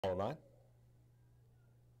All nine.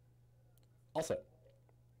 All set.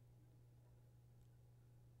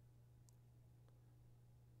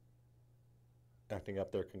 Acting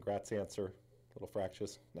up their congrats answer. A little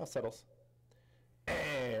fractious. Now settles.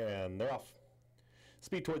 And they're off.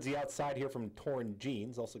 Speed towards the outside here from Torn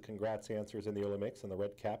Jeans. Also congrats answers in the early mix. And the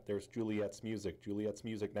red cap, there's Juliet's Music. Juliet's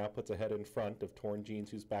Music now puts a head in front of Torn Jeans,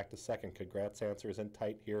 who's back to second. Congrats answers in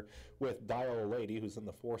tight here with Dial Lady, who's in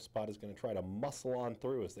the fourth spot, is going to try to muscle on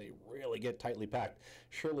through as they really get tightly packed.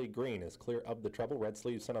 Shirley Green is clear of the trouble. Red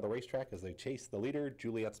sleeves center of the racetrack as they chase the leader,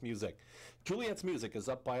 Juliet's Music. Juliet's Music is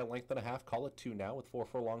up by a length and a half. Call it 2 now with 4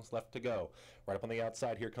 furlongs left to go. Right up on the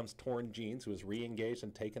outside here comes Torn Jeans, who is re-engaged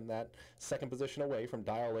and taken that second position away from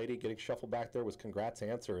Dial Lady. Getting shuffled back there was Congrats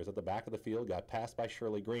Answers at the back of the field, got passed by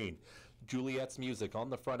Shirley Green. Juliet's Music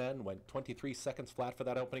on the front end went 23 seconds flat for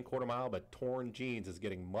that opening quarter mile, but Torn Jeans is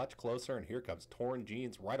getting much closer, and here comes Torn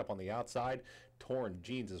Jeans right up on the outside. Torn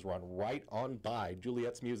Jeans is run right on by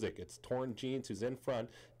Juliet's Music. It's Torn Jeans who's in front.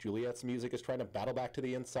 Juliet's Music is trying to battle back to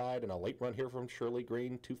the inside, and a late run here from Shirley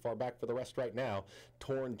Green, too far back for the rest right now.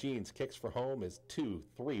 Torn Jeans kicks for home, is 2,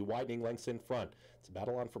 3 widening lengths in front. It's a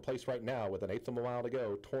battle on for place right now with an eighth of a mile to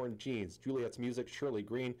go. Torn Jeans, Juliet's Music, Shirley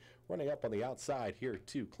Green running up on the outside here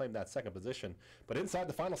to claim that second position. But inside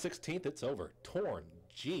the final 16th, it's over. Torn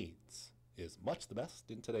Jeans is much the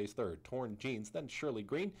best in today's third. Torn Jeans, then Shirley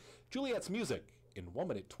Green. Juliet's Music in 1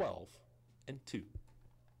 minute 12 and 2.